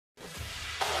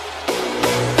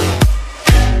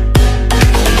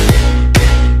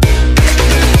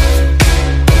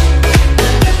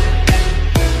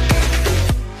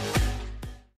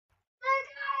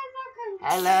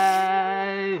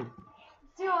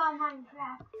our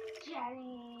Minecraft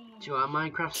challenge. To our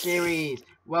Minecraft series.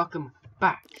 Welcome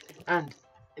back. And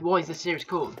what is this series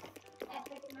called?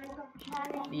 Epic Minecraft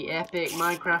challenge. The Epic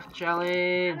Minecraft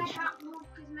Challenge. And I can't move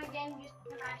because my game just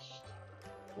crashed.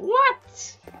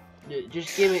 What?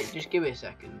 Just give it a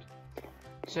second.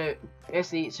 So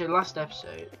last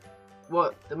episode,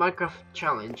 the Minecraft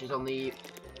challenge is on the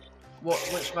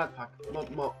which mod pack?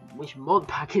 Which mod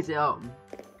pack is it on?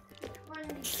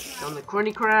 On the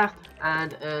MonkeyCraft,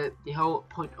 and the whole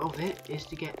point of it is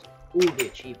to get all the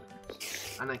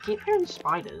achievements. And I keep hearing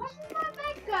spiders. Where did my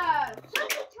bed go?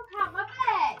 Somebody took out my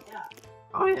bed.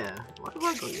 Oh yeah, why have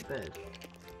I got your bed?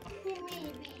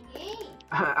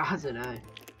 I don't know.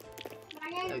 My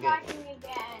game's lagging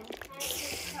again, and it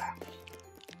just crashed.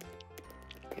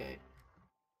 Okay.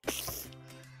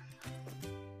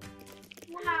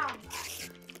 Now I'm back.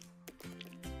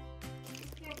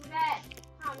 Go to bed.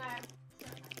 Oh no.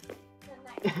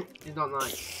 It's not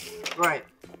nice. Right.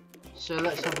 So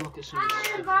let's have a look at some.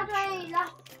 And by the way,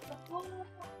 last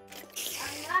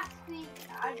week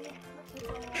I did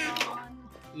put it on.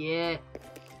 Yeah.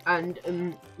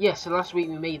 And yeah, so last week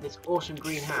we made this awesome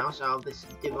greenhouse out of this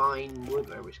divine wood,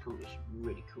 whatever it's called. It's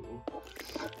really cool.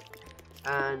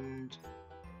 And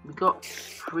we got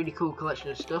a really cool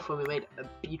collection of stuff when we made a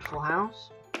beautiful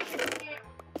house.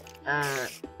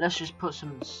 Let's just put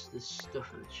this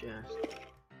stuff in the chest.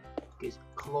 It's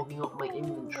clogging up my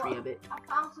inventory a bit. I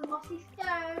found some mossy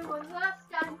stone. What's that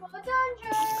stand for a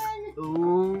dungeon?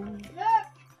 Ooh.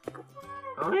 Look.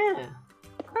 Oh yeah.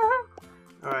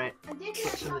 Alright. Put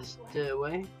Some of this dirt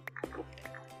away.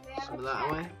 Some of that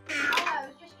away. Oh, it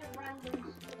was just a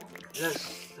random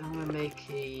stone. I'm gonna make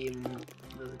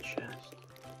another chest.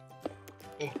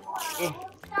 What's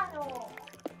that all?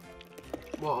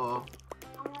 Whoa.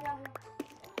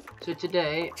 So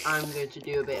today I'm going to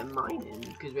do a bit of mining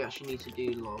because we actually need to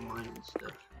do a lot of mining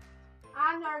stuff.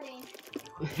 I'm learning.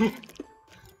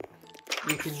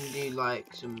 You can do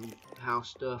like some house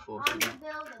stuff or I'm some.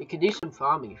 building. You can do some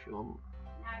farming if you want.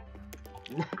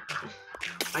 No.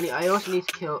 I also need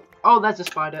to kill. Oh, there's a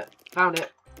spider. Found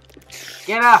it.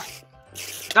 Get up!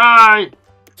 Die!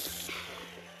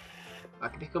 I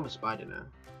can become a spider now.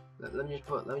 Let me just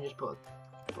put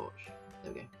a torch.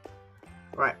 There we go.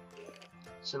 Right.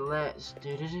 So let's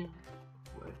do this.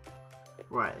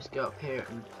 Right, let's go up here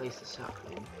and place the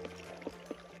sapling.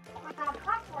 I got a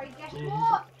pathway, guess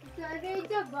what? It's a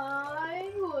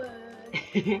divine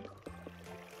wood.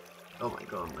 Oh my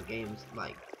god, my game's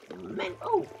like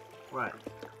oh! Right.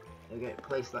 Okay,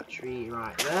 place that tree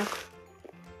right there.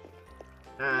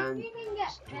 And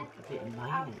let's do a bit of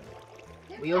mining.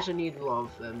 We also need a lot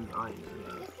of iron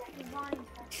as well.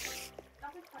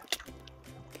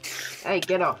 Hey,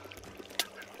 get off!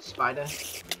 Spider.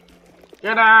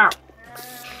 Get out!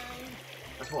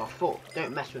 That's what I thought.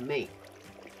 Don't mess with me.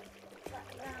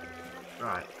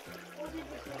 Right.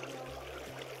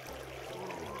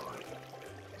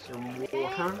 Some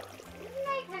water.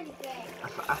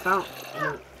 I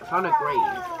found a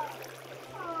grave.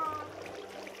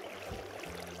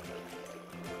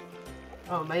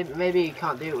 Oh, maybe you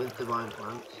can't do it with divine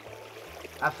plants.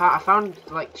 I found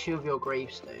like 2 of your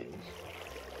gravestones,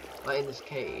 like in this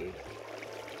cave.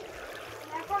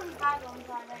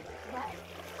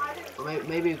 Or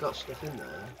maybe you've got stuff in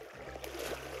there.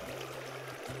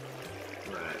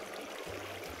 Right.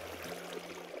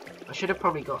 I should have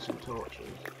probably got some torches.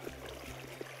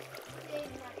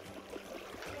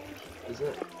 Is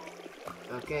it?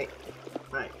 Okay.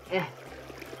 Right. Yeah.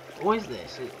 What is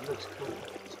this? It looks cool.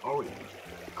 It's orange.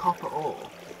 Copper ore.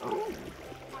 Oh.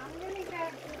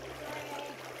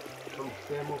 From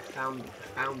thermal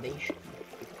foundation.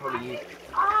 We could probably use.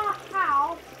 Our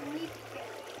house needs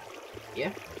to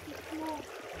Yeah.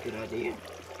 Good idea.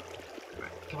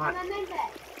 Right. Come on.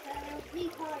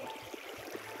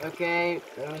 Okay.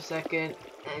 Wait a second.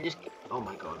 And just. Oh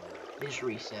my god. Just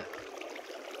reset.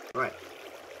 Right.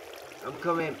 I'm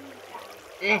coming.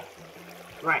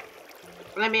 Right.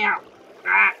 Let me out.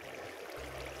 Ah.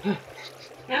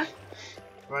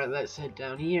 Right, let's head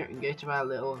down here and go to our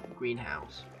little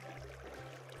greenhouse.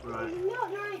 Right.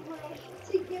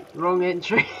 Wrong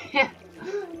entry.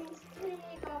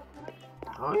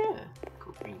 Oh yeah.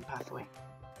 Cool green pathway.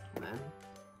 And then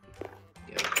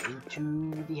go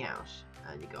into the house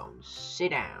and you go and sit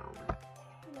down.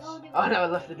 Oh no, I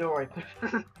left the door open.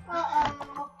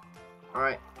 Uh-oh.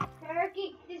 Alright. There's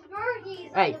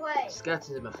burgies Hey, on the way.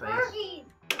 skeletons in my face. Burgies!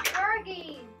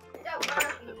 Burgies! No,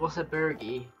 burgies. What's a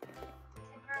burgie?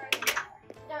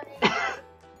 Don't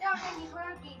any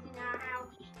burgies in our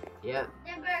house. Yeah.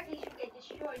 Then burgies should get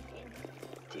destroyed.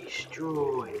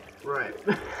 Destroyed. Right.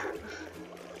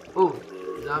 Oh,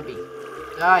 zombie.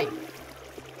 Die.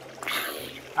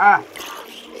 Ah.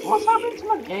 What's happening to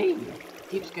my game? It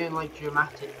keeps going like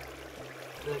dramatic.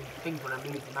 The thing when I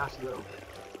move the mouse a little bit.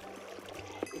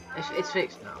 It's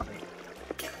fixed now, I think.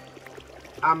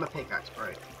 I'm a pickaxe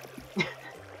pro.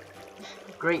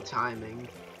 Great timing.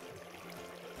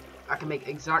 I can make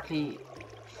exactly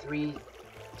 3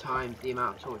 times the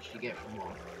amount of torch you get from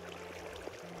one.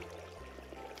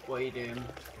 What are you doing?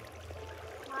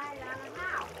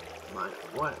 What?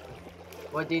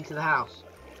 What are you doing to the house?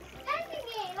 Ending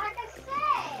it, like I said.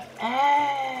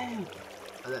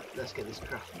 Oh! Let's get this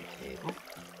crafting table.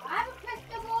 I have a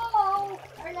crystal ball.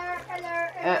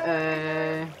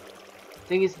 Alert.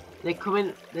 Thing is, they come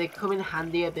in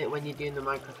handy a bit when you're doing the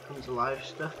Minecraft Comes Alive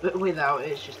stuff, but without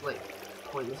it, it's just like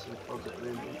pointless and clogs at your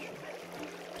inventory.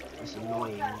 It's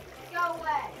annoying. Go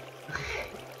away.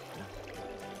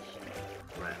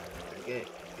 Right, okay.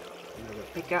 Another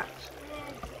pickaxe.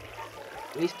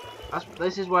 At least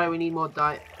this is why we need more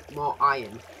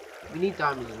iron. We need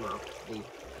diamonds as well. The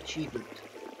achievement.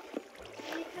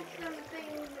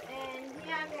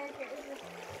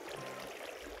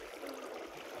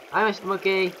 Hi, Mr.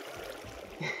 Monkey.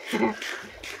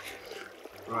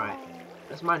 Right,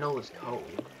 let's mine all this coal.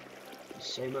 There's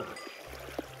so much.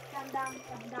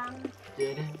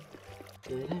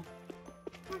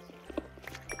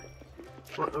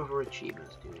 What other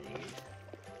achievements do we need?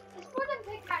 This wooden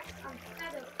pickaxe I'm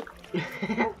fed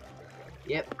up.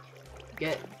 Yep.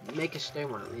 Make a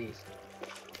stone one at least.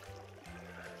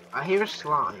 I hear a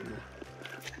slime.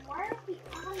 Why are we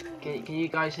on? Can you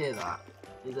guys hear that?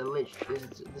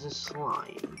 There's a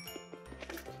slime.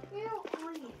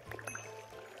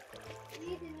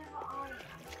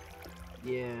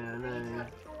 Yeah, I know.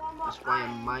 That's why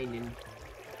I'm mining.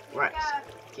 Right,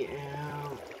 get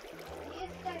out.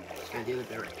 Let's go the other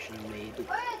direction, maybe.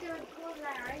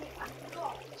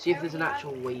 See if there's an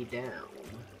actual way down.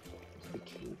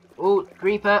 Oh,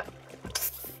 creeper!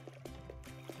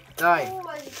 Die!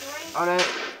 Oh no!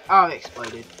 Oh, it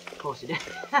exploded. Of course it did.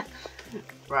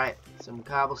 Right, some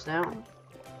cobblestone.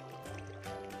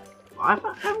 I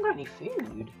haven't got any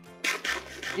food.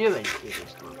 Do you have any food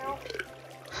this time? No.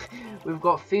 We've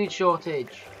got food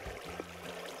shortage.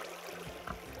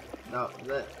 No,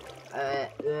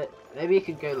 maybe you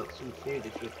could go look some food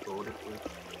if you're bored.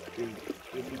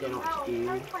 If you don't know what to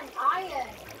do.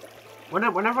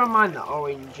 Whenever I mine that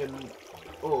orange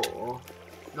ore,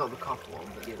 not the copper one,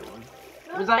 but the other one.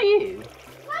 Was that you?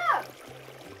 No.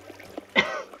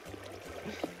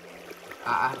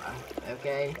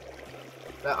 Okay.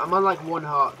 But I'm on like 1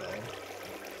 heart though.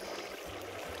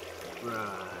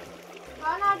 Right.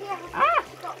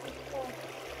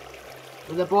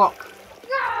 With a block.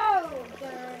 No!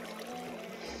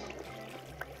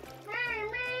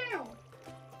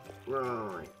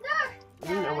 Right. No!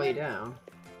 Isn't there a way down?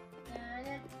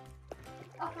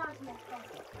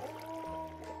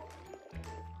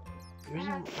 There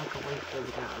isn't like a way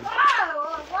further down.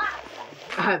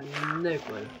 I have no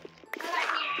clue.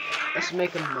 Let's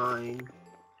make a mine.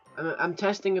 I'm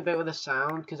testing a bit with the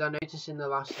sound because I noticed in the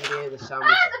last video the sound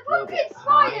was a little bit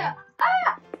high.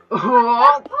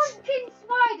 What? Pumpkin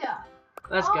spider!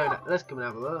 Let's go. Let's come and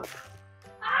have a look.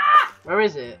 Ah! Where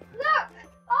is it? Look!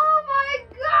 Oh my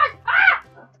god!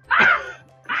 Ah!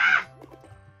 Ah!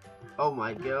 Oh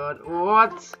my god!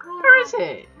 What? Where is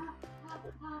it?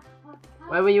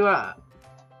 Where were you at?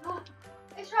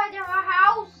 It's right near our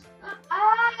house.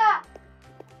 Ah!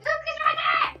 Look, it's right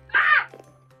there! Ah!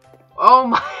 Oh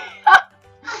my!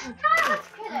 Let's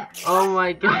kill it. Oh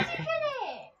my god! Let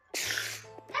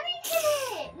me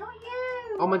kill it. Not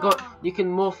you. Oh my god! You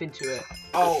can morph into it.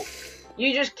 Oh!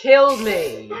 You just killed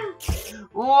me!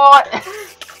 What? No,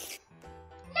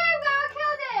 I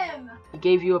killed him. He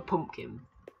gave you a pumpkin.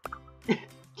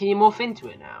 Can you morph into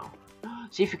it now?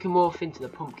 See if you can morph into the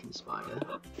pumpkin spider.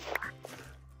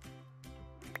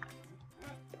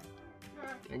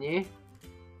 Can you?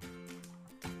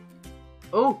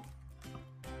 Oh!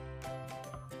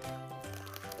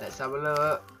 Let's have a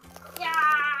look. Yeah.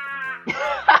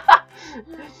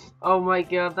 Oh my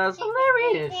god, that's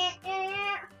hilarious!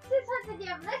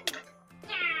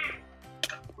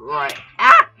 Right.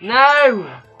 Ah!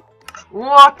 No!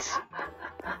 What?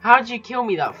 How'd you kill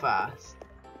me that fast?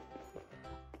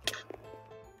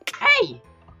 Hey!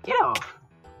 Get off!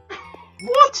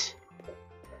 What?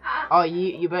 Oh,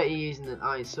 you better be using an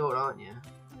iron sword, aren't you?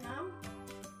 No.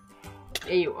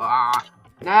 Here you are.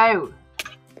 No!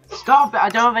 Stop it! I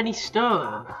don't have any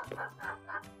stuff.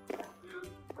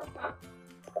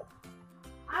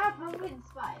 I'm a pumpkin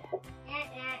spider.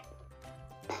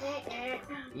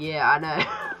 Yeah, I know.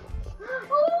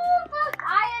 Ooh, look,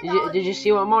 iron Did you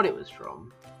see what mod it was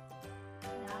from? No.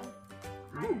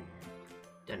 Ooh.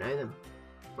 Don't know them.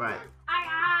 Right.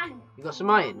 Iron. You got some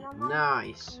iron?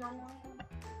 Nice.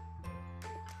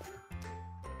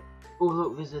 Oh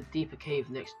look, there's a deeper cave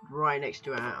right next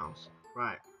to our house.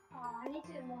 Right. Oh, I need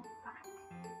to walk back.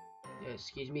 Yeah,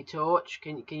 excuse me, Torch.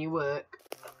 Can you work?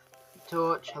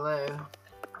 Torch, hello.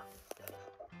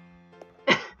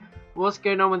 What's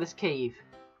going on with this cave?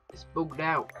 It's bugged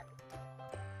out.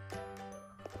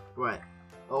 Right.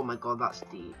 Oh my god, that's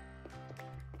deep.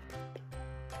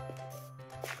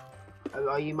 Oh,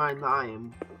 are you mine that I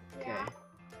am? Okay. Yeah.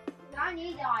 I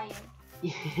need iron.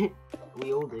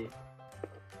 We all do.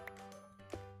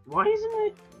 Why isn't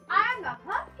it? I'm a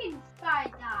pumpkin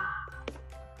spider.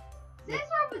 This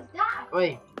one was that.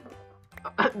 Wait.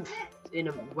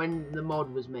 When the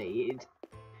mod was made,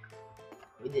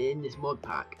 in this mod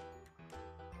pack.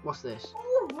 What's this?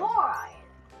 Oh, more iron.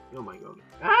 Oh my god.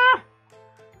 Ah!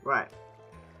 Right.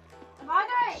 By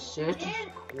the way, Search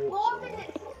in for 4 quartz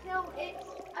minutes till it's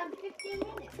 15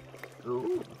 minutes.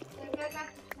 Ooh. So go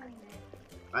back to 20 minutes.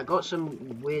 I got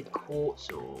some weird quartz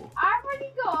ore. I've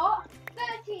already got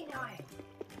 13 iron.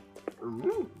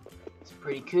 Ooh. It's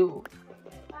pretty cool.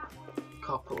 That one.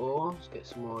 Copper ore. Let's get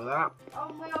some more of that.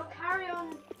 Oh, we'll carry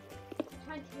on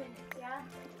 20 minutes, yeah?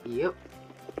 Yep.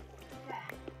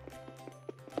 Okay.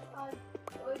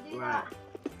 We'll do Right.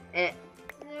 that.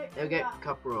 There we go.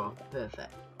 Copper ore.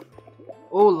 Perfect.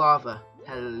 Oh, lava.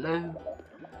 Hello.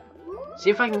 See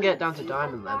if I can get down to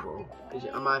diamond level, because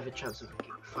I might have a chance of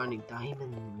finding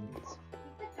diamonds.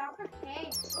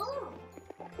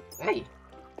 Hey,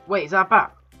 wait, is that a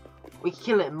bat? We can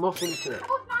kill it and morph into it. I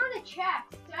found a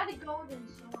chest. It had a golden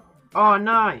sword. Oh,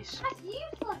 nice. That's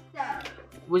useless though.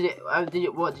 Was it?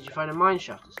 What? Did you find a mine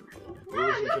shaft or something? No, Or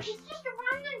was it look, just... it's just a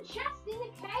random chest in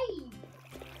a cave.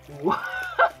 What?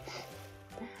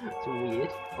 That's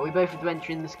weird. Are we both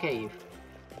adventuring this cave?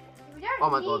 We don't Oh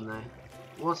my need... god, no.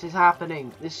 What's is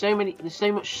happening? There's so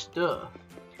much stuff.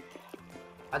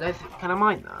 I don't think, can I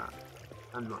mine that?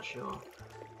 I'm not sure.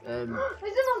 There's a monster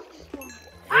spawn.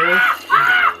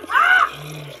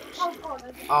 Oh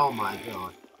god. Oh my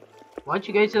god. Why'd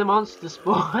you go to the monster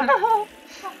spawn?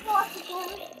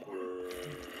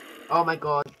 Oh my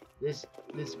god. There's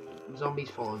zombies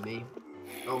following me.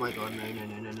 Oh my god, no.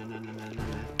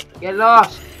 Get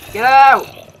lost! Get out!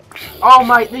 Oh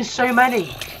my, there's so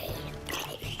many!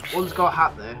 One's got a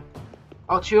hat though.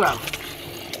 Oh, 2 out.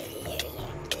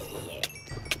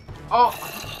 Oh!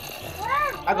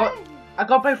 I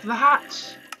got both of the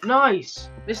hats! Nice!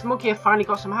 Mr. Monkey, I finally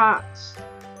got some hats.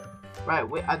 Right,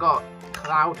 I got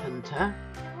Cloud Hunter.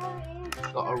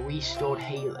 Got a restored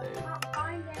halo.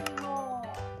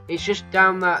 It's just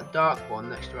down that dark one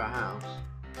next to our house.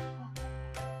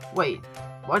 Wait,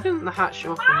 why didn't the hat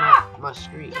show up on my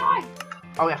screen?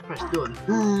 Oh, we have to press done.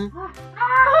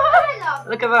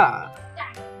 Look at that.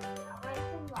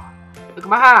 Look at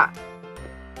my hat.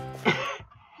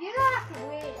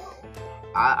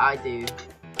 I do.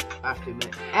 I have to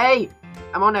admit. Hey!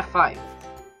 I'm on F5.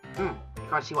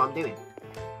 Can't see what I'm doing.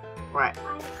 Right.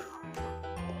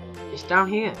 It's down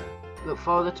here. Look,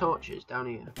 follow the torches down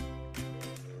here.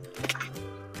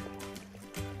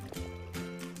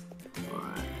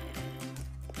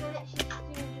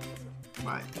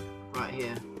 Right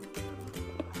here.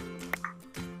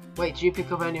 Wait, do you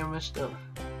pick up any of my stuff?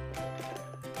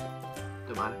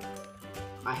 Don't matter.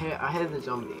 I hear the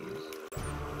zombies.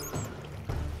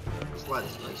 Let's light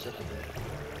this place up a bit.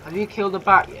 Have you killed a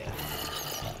bat yet?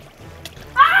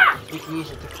 We can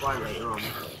use it to fly later on.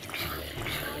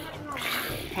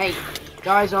 Hey,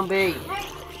 die zombie!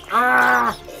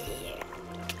 Ah!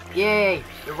 Yay!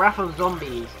 The wrath of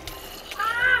zombies.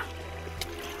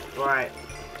 Right.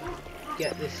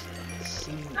 Get this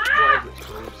seed, whatever it's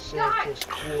called, surface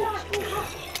quartz ore.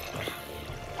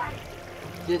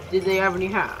 Did they have any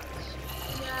hats?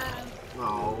 No.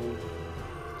 Oh.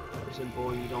 There's some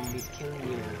boring zombies killing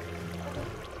you.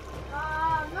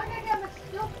 I'm not gonna get my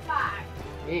stuff back.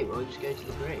 Yeah, well, just go to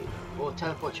the grave. Or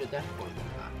teleport your death point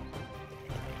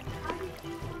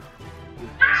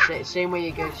back. Same way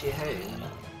you go to your home.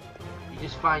 You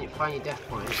just find your death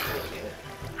point and take it.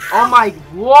 Oh my,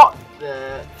 what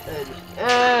the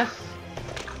earth?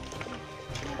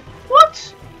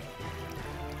 What?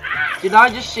 Did I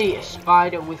just see a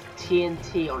spider with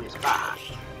TNT on its back?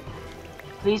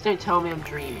 Please don't tell me I'm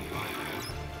dreaming right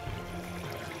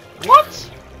now.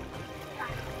 What?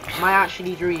 Am I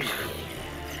actually dreaming?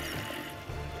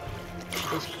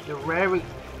 It's the rare.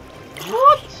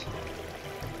 What?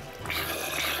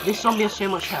 This zombie has so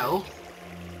much health.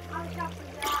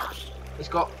 It's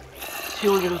got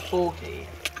 240.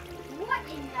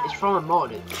 It's from a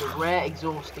mod. It's the rare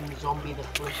exhausting zombie the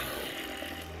flicker.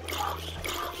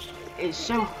 It's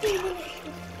so. Okay.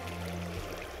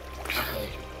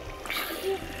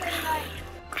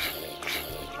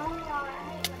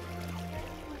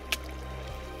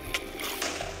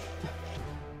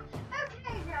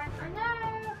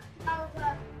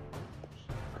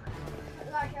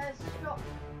 Like a stop.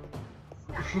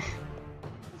 Snap.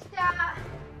 Start.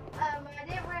 I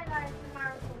didn't realise the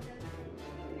marathon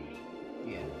was me.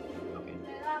 Yeah. Okay.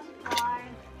 So that's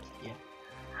fine. Yeah.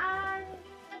 And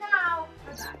now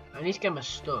we're back. I need to get my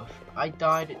stuff. I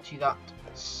died to that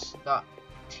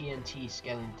TNT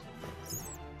skeleton.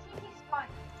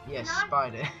 Spider. Yes, And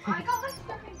spider. I got my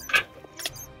stuff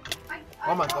in.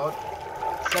 Oh my god.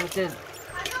 Skeleton.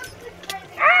 I got the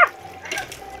training. Ah!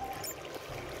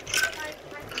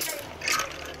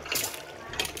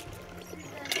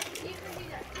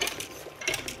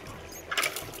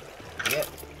 Yep.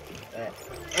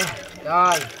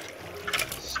 Die.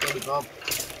 Skelly Bob.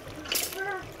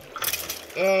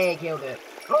 Hey, killed it.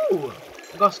 Oh!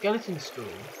 I got a skeleton skull.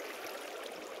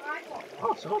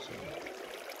 Oh, it's awesome.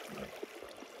 Right.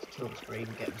 Let's kill this brave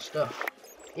and get the stuff.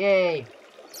 Yay!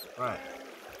 Right.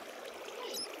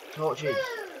 Torches.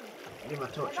 Give me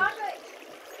my torches.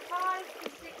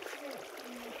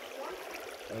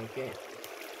 Okay.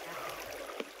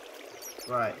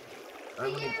 Right.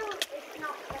 I'm gonna...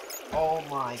 Oh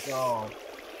my god.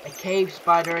 A cave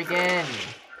spider again.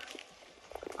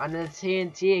 And a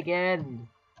TNT again.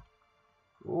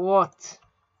 What?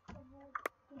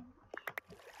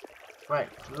 Right,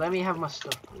 let me have my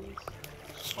stuff, please.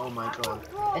 Oh my god.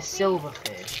 A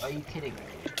silverfish. Are you kidding me?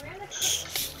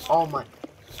 Oh my...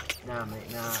 Nah,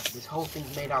 mate, nah. This whole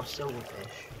thing's made out of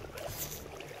silverfish.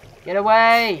 Get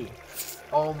away!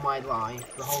 Oh my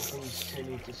life. The whole thing's turned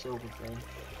into silverfish.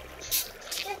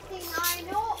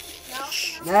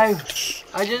 No!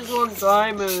 I just want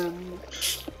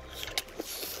diamonds.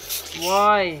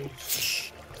 Why?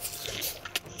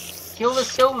 Kill the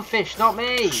silverfish, not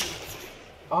me!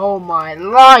 Oh my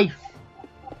life!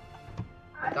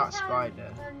 That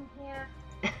spider.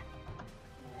 I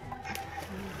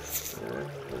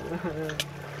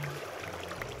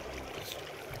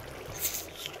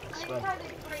swear,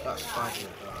 that spider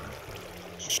will die.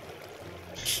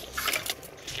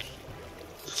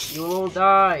 You'll all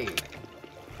die!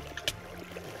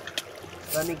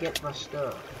 Let me get my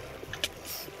stuff.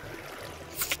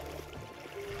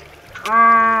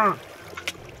 Ah!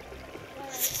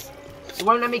 It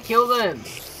won't let me kill them!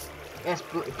 Yes,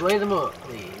 blow them up,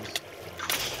 please.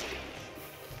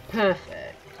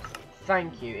 Perfect.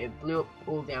 Thank you, it blew up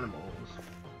all the animals.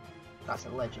 That's a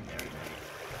legendary, mate.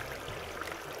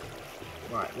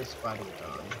 Right, this spider will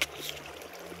die.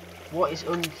 What is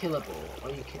unkillable?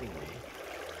 Are you kidding me?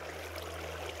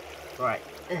 Right.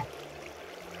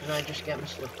 Can I just get my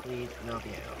stuff, please, and I'll be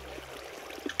out.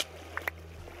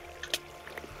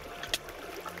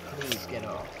 Please get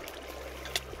off.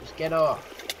 Just get off.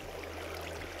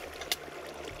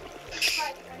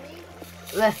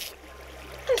 This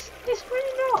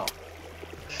really not.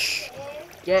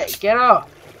 Get off.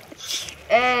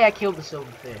 Hey, I killed the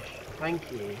silverfish.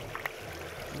 Thank you.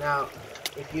 Now,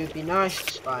 if you'd be nice,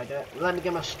 spider, let me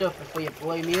get my stuff before you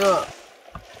blow me up.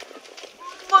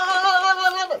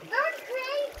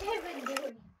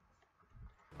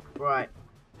 Right,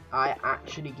 I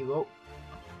actually give up.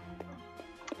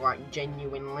 Like,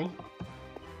 genuinely.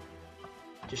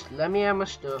 Just let me have my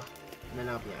stuff, and then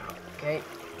I'll be out, okay?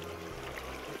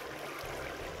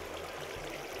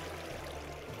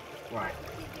 Right.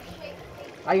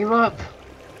 I give up!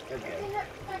 Okay.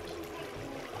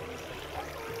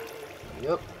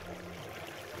 Yup.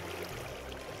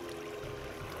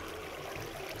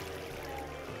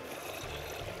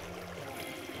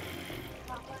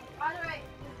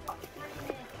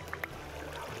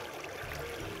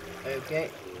 Okay.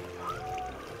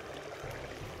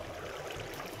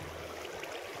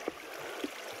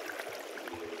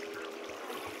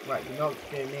 Right, you're not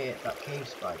going near that cave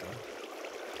spider.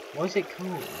 What is it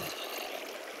called?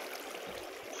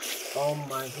 Oh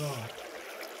my god.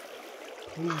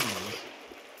 Please.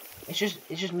 It's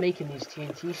just making these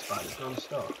TNT spiders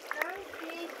non-stop.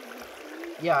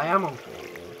 Yeah, I am on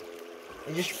creative.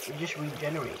 It just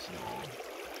regenerates them all.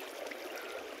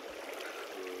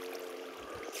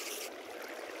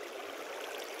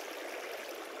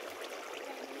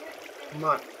 Come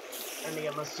on, let me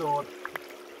get my sword.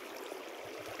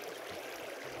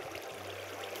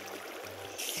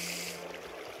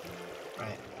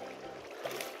 Right.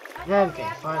 There we go,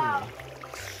 finally.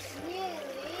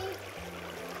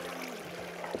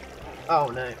 Oh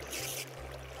no.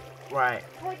 Right.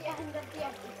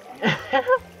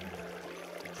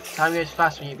 Time goes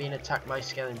fast when you're being attacked by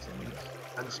skeletons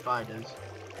and spiders.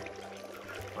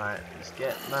 Right, let's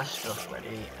get my stuff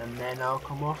ready, and then I'll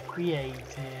come off creative.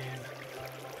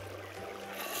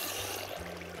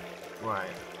 Right,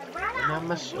 and now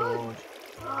my sword.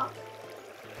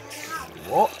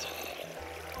 What?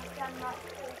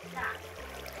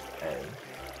 Oh.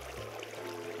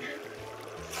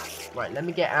 Right, let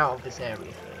me get out of this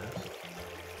area first.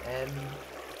 Let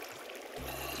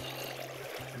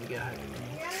me go home.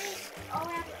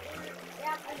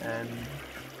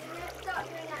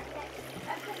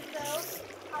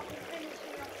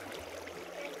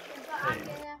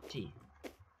 Tea.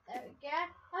 There we go.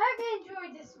 I hope you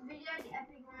enjoyed this video, the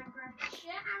Epic Minecraft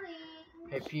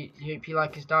Challenge. Hope you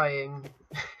like us dying.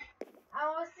 I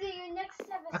will see you next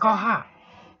episode. I got a hat.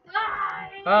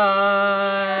 Bye.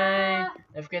 Bye.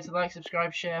 Don't forget to like,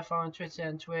 subscribe, share, follow on Twitter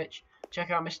and Twitch. Check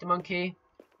out Mr. Monkey,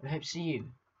 and I hope to see you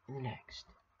in the next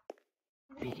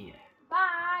video.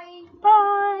 Bye.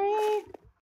 Bye.